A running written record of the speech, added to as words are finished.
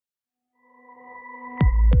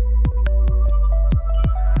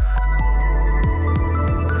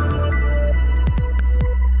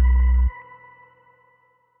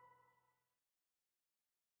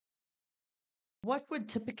would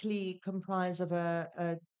typically comprise of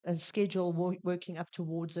a schedule working up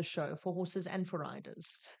towards a show for horses and for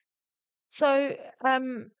riders? So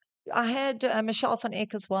I had Michelle van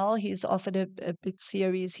Eck as well. He's offered a big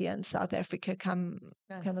series here in South Africa. Come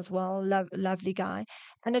as well. Lovely guy.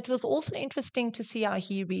 And it was also interesting to see how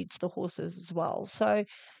he reads the horses as well. So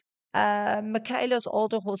Michaela's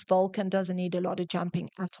older horse Vulcan doesn't need a lot of jumping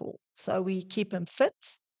at all. So we keep him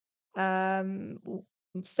fit.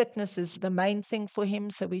 Fitness is the main thing for him.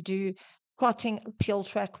 So we do trotting, uphill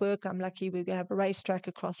track work. I'm lucky we have a racetrack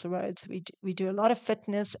across the road. So we do a lot of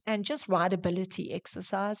fitness and just rideability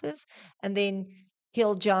exercises. And then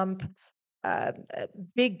he'll jump a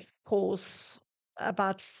big course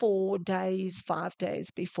about 4 days, 5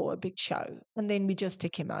 days before a big show. And then we just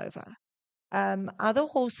tick him over. Other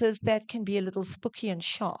horses that can be a little spooky and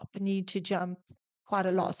sharp need to jump quite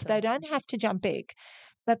a lot. They don't have to jump big,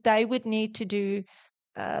 but they would need to do.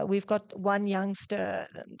 We've got one youngster,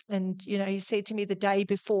 and he said to me the day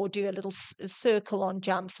before, do a little circle on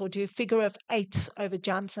jumps or do a figure of 8 over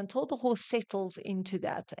jumps until the horse settles into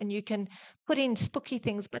that. And you can put in spooky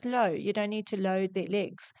things, but low. You don't need to load their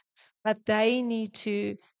legs, but they need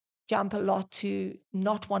to jump a lot to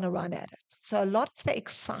not want to run at it. So a lot of the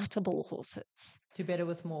excitable horses Do better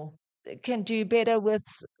with more. can do better with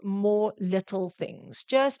more little things,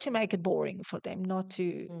 just to make it boring for them, not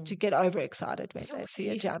to get overexcited when they see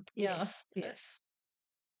a jump. Yeah. Yes, yes.